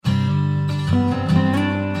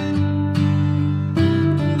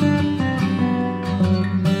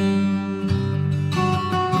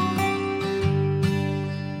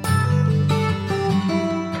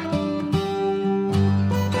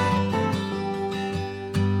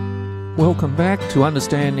Welcome back to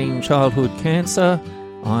Understanding Childhood Cancer.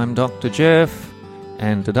 I'm Dr. Jeff,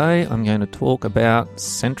 and today I'm going to talk about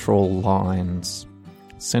central lines.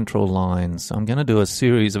 Central lines. I'm going to do a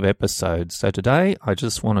series of episodes. So today I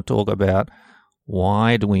just want to talk about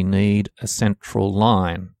why do we need a central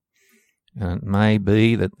line. And it may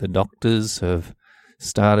be that the doctors have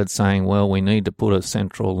started saying, well, we need to put a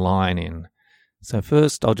central line in. So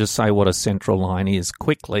first I'll just say what a central line is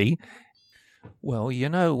quickly. Well, you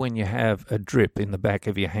know when you have a drip in the back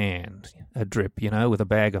of your hand, a drip, with a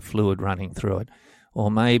bag of fluid running through it.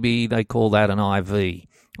 Or maybe they call that an IV,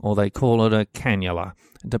 or they call it a cannula.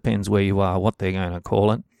 It depends where you are, what they're going to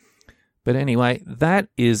call it. But anyway, that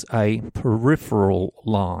is a peripheral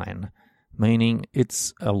line, meaning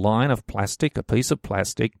it's a line of plastic, a piece of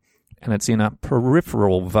plastic, and it's in a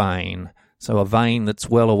peripheral vein. So a vein that's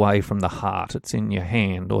well away from the heart. It's in your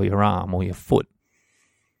hand or your arm or your foot.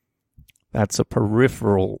 That's a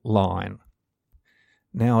peripheral line.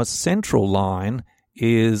 Now, a central line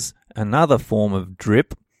is another form of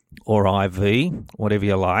drip or IV, whatever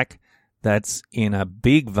you like, that's in a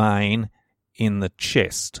big vein in the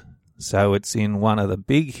chest. So it's in one of the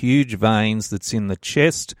big, huge veins that's in the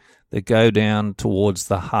chest that go down towards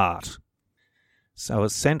the heart. So a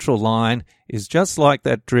central line is just like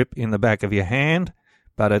that drip in the back of your hand,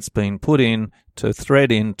 but it's been put in to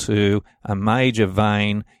thread into a major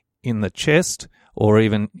vein in the chest or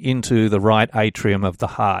even into the right atrium of the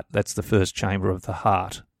heart. That's the first chamber of the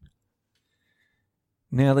heart.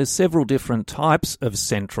 Now, there's several different types of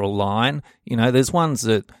central line. There's ones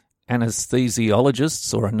that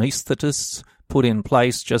anesthesiologists or anaesthetists put in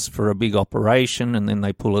place just for a big operation and then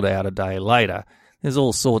they pull it out a day later. There's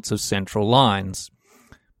all sorts of central lines.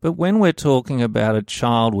 But when we're talking about a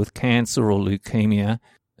child with cancer or leukemia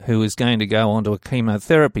who is going to go onto a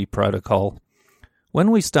chemotherapy protocol,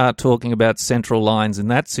 when we start talking about central lines in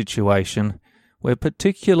that situation, we're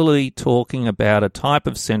particularly talking about a type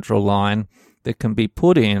of central line that can be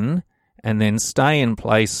put in and then stay in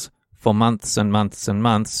place for months and months and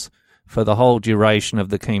months for the whole duration of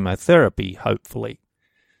the chemotherapy, hopefully.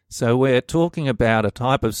 So we're talking about a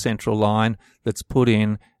type of central line that's put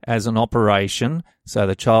in as an operation, so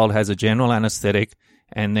the child has a general anaesthetic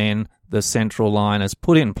and then the central line is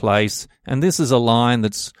put in place, and this is a line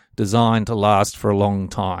that's designed to last for a long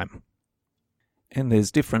time. And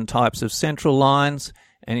there's different types of central lines,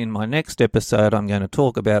 and in my next episode I'm going to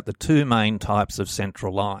talk about the two main types of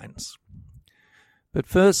central lines. But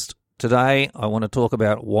first, today I want to talk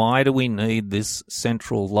about why do we need this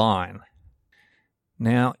central line.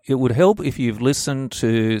 Now, it would help if you've listened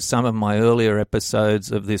to some of my earlier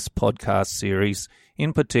episodes of this podcast series,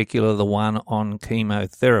 in particular the one on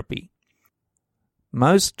chemotherapy.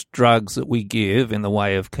 Most drugs that we give in the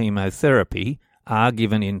way of chemotherapy are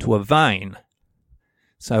given into a vein.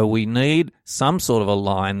 So we need some sort of a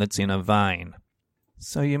line that's in a vein.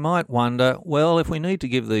 So you might wonder, well, if we need to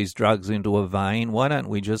give these drugs into a vein, why don't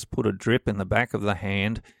we just put a drip in the back of the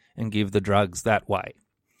hand and give the drugs that way?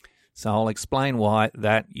 So I'll explain why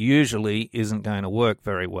that usually isn't going to work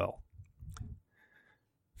very well.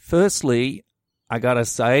 Firstly, I got to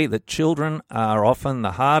say that children are often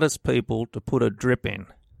the hardest people to put a drip in.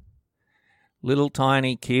 Little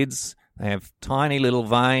tiny kids, they have tiny little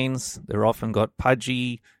veins, they're often got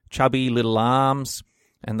pudgy, chubby little arms,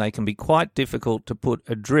 and they can be quite difficult to put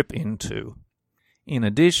a drip into. In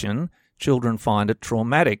addition, children find it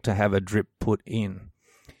traumatic to have a drip put in.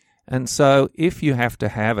 And so if you have to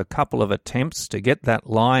have a couple of attempts to get that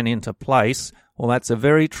line into place, well, that's a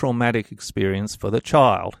very traumatic experience for the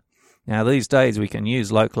child. Now, these days we can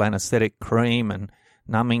use local anaesthetic cream and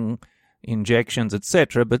numbing injections,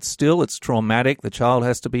 etc., but still it's traumatic. The child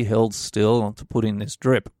has to be held still to put in this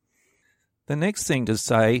drip. The next thing to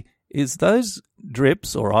say is those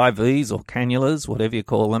drips or IVs or cannulas, whatever you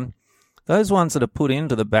call them, those ones that are put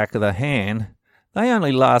into the back of the hand, they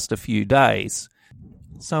only last a few days.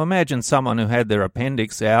 So imagine someone who had their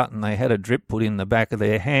appendix out and they had a drip put in the back of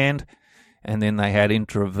their hand and then they had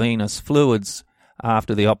intravenous fluids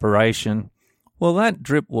after the operation. Well, that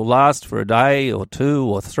drip will last for a day or two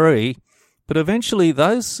or three, but eventually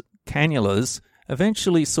those cannulas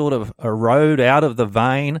eventually sort of erode out of the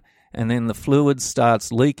vein, and then the fluid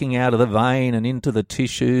starts leaking out of the vein and into the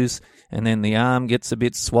tissues, and then the arm gets a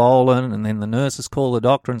bit swollen, and then the nurses call the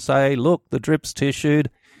doctor and say, look, the drip's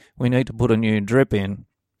tissued, we need to put a new drip in.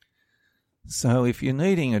 So if you're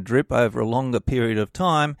needing a drip over a longer period of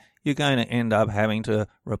time, you're going to end up having to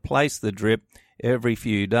replace the drip every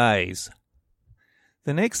few days.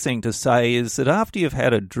 The next thing to say is that after you've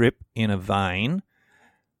had a drip in a vein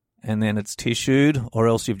and then it's tissued, or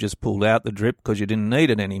else you've just pulled out the drip because you didn't need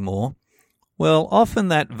it anymore, well, often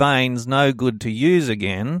that vein's no good to use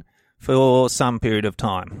again for some period of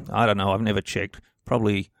time. I don't know, I've never checked,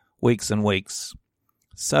 probably weeks and weeks.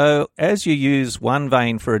 So as you use one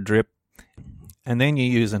vein for a drip, and then you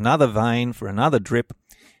use another vein for another drip,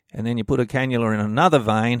 and then you put a cannula in another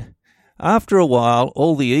vein, after a while,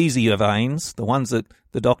 all the easier veins, the ones that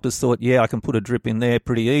the doctors thought, yeah, I can put a drip in there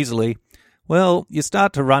pretty easily, well, you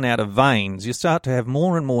start to run out of veins. You start to have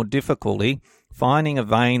more and more difficulty finding a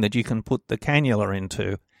vein that you can put the cannula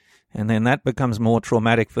into. And then that becomes more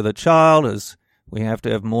traumatic for the child, as we have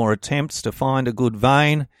to have more attempts to find a good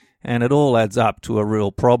vein, and it all adds up to a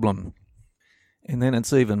real problem. And then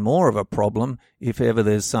it's even more of a problem if ever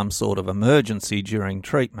there's some sort of emergency during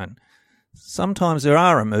treatment. Sometimes there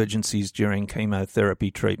are emergencies during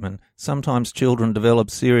chemotherapy treatment. Sometimes children develop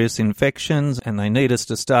serious infections and they need us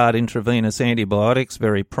to start intravenous antibiotics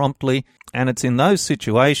very promptly. And it's in those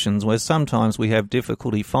situations where sometimes we have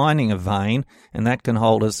difficulty finding a vein, and that can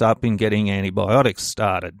hold us up in getting antibiotics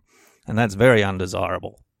started. And that's very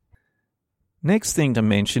undesirable. Next thing to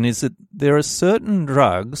mention is that there are certain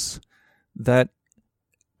drugs that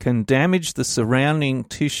can damage the surrounding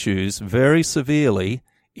tissues very severely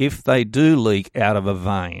if they do leak out of a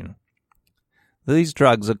vein. These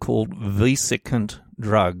drugs are called vesicant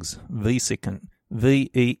drugs. Vesicant.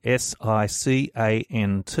 V-E-S-I-C-A-N-T.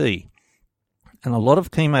 And a lot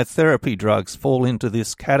of chemotherapy drugs fall into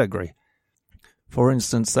this category. For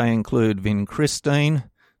instance, they include vincristine,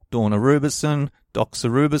 daunorubicin,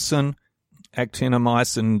 doxorubicin,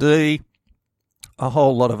 actinomycin D, a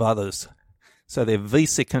whole lot of others. So they're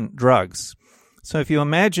vesicant drugs. So if you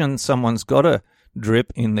imagine someone's got a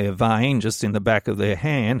drip in their vein, just in the back of their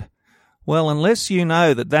hand, well, unless you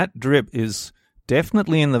know that that drip is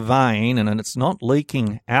definitely in the vein and it's not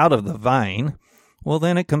leaking out of the vein, well,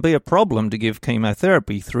 then it can be a problem to give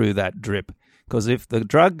chemotherapy through that drip. Because if the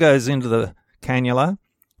drug goes into the cannula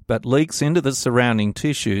but leaks into the surrounding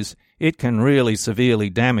tissues, it can really severely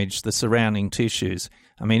damage the surrounding tissues.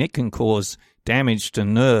 I mean, it can cause damage to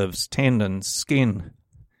nerves, tendons, skin.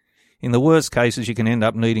 In the worst cases, you can end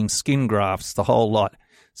up needing skin grafts, the whole lot.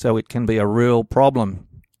 So it can be a real problem.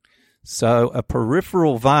 So a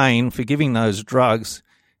peripheral vein for giving those drugs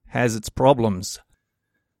has its problems.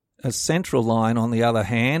 A central line, on the other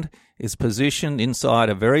hand, is positioned inside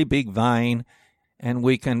a very big vein, and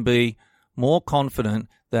we can be more confident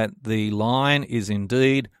that the line is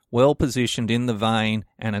indeed well positioned in the vein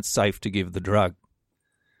and it's safe to give the drug.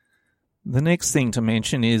 The next thing to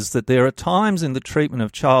mention is that there are times in the treatment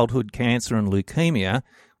of childhood cancer and leukemia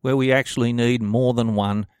where we actually need more than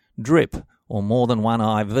one drip or more than one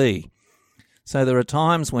IV. So there are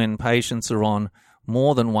times when patients are on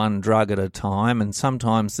more than one drug at a time, and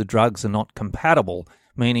sometimes the drugs are not compatible,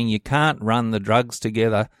 meaning you can't run the drugs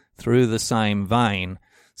together through the same vein.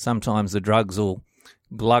 Sometimes the drugs will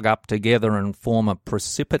glug up together and form a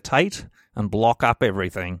precipitate and block up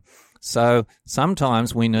everything. So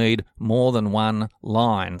sometimes we need more than one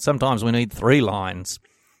line. Sometimes we need 3 lines.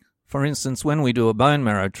 For instance, when we do a bone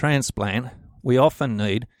marrow transplant, we often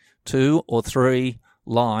need 2 or 3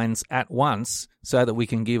 lines at once so that we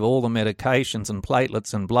can give all the medications and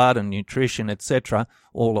platelets and blood and nutrition, etc.,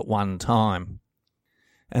 all at one time.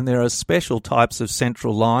 And there are special types of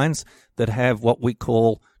central lines that have what we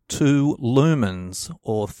call 2 lumens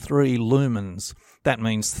or 3 lumens. That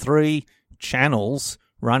means 3 channels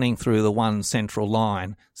running through the one central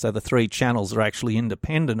line. So the 3 channels are actually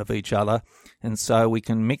independent of each other, and so we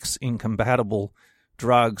can mix incompatible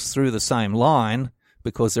drugs through the same line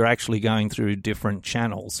because they're actually going through different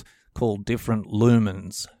channels called different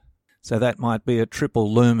lumens. So that might be a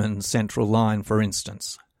triple lumen central line, for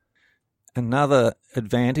instance. Another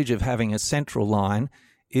advantage of having a central line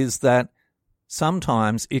is that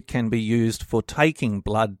sometimes it can be used for taking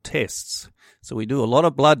blood tests. So we do a lot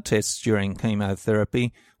of blood tests during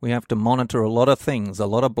chemotherapy. We have to monitor a lot of things, a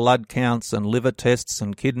lot of blood counts and liver tests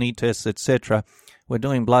and kidney tests, etc. We're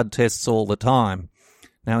doing blood tests all the time.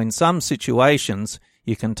 Now, in some situations,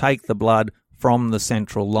 you can take the blood from the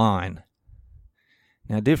central line.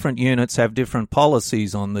 Now, different units have different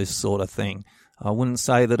policies on this sort of thing. I wouldn't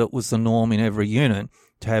say that it was the norm in every unit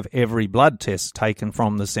to have every blood test taken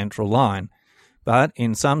from the central line. But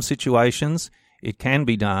in some situations, it can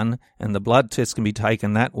be done, and the blood test can be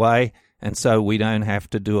taken that way, and so we don't have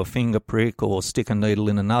to do a finger prick or stick a needle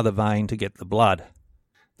in another vein to get the blood.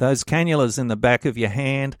 Those cannulas in the back of your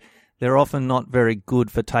hand, they're often not very good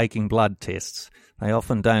for taking blood tests. They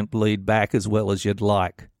often don't bleed back as well as you'd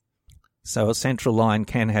like. So a central line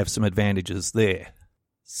can have some advantages there.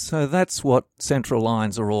 So that's what central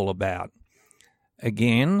lines are all about.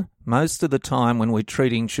 Again, most of the time when we're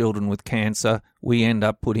treating children with cancer, we end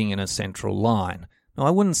up putting in a central line. Now,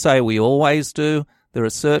 I wouldn't say we always do. There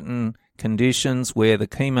are certain conditions where the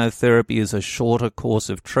chemotherapy is a shorter course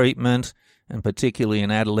of treatment, and particularly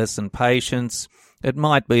in adolescent patients, it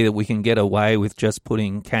might be that we can get away with just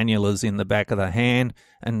putting cannulas in the back of the hand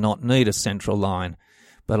and not need a central line.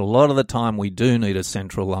 But a lot of the time we do need a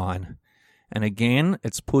central line. And again,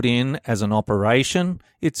 it's put in as an operation.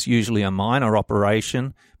 It's usually a minor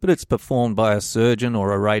operation, but it's performed by a surgeon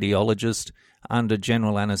or a radiologist under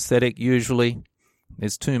general anaesthetic usually.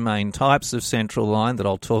 There's two main types of central line that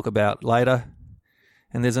I'll talk about later.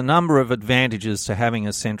 And there's a number of advantages to having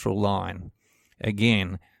a central line.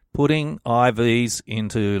 Again, putting IVs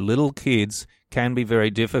into little kids can be very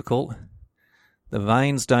difficult. The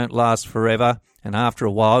veins don't last forever, and after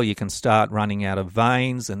a while you can start running out of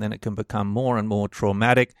veins, and then it can become more and more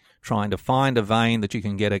traumatic trying to find a vein that you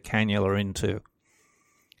can get a cannula into.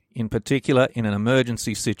 In particular, in an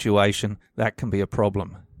emergency situation, that can be a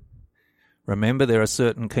problem. Remember, there are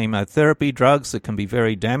certain chemotherapy drugs that can be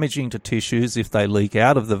very damaging to tissues if they leak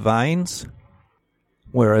out of the veins,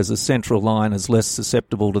 whereas a central line is less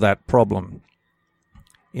susceptible to that problem.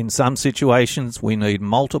 In some situations, we need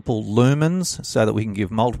multiple lumens so that we can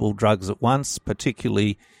give multiple drugs at once,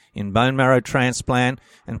 particularly in bone marrow transplant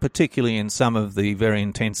and particularly in some of the very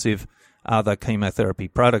intensive other chemotherapy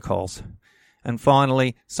protocols. And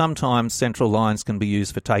finally, sometimes central lines can be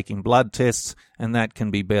used for taking blood tests, and that can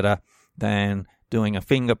be better than doing a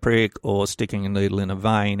finger prick or sticking a needle in a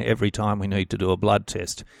vein every time we need to do a blood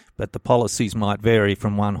test. But the policies might vary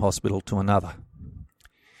from one hospital to another.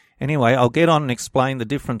 Anyway, I'll get on and explain the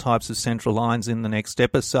different types of central lines in the next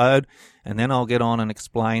episode, and then I'll get on and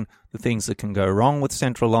explain the things that can go wrong with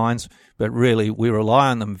central lines, but really we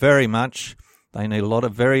rely on them very much. They need a lot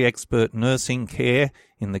of very expert nursing care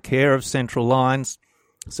in the care of central lines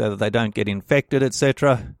so that they don't get infected,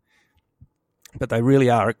 etc. But they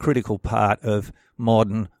really are a critical part of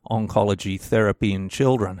modern oncology therapy in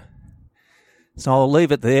children. So I'll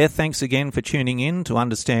leave it there. Thanks again for tuning in to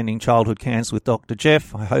Understanding Childhood Cancer with Dr.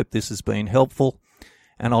 Jeff. I hope this has been helpful,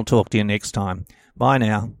 and I'll talk to you next time. Bye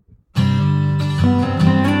now.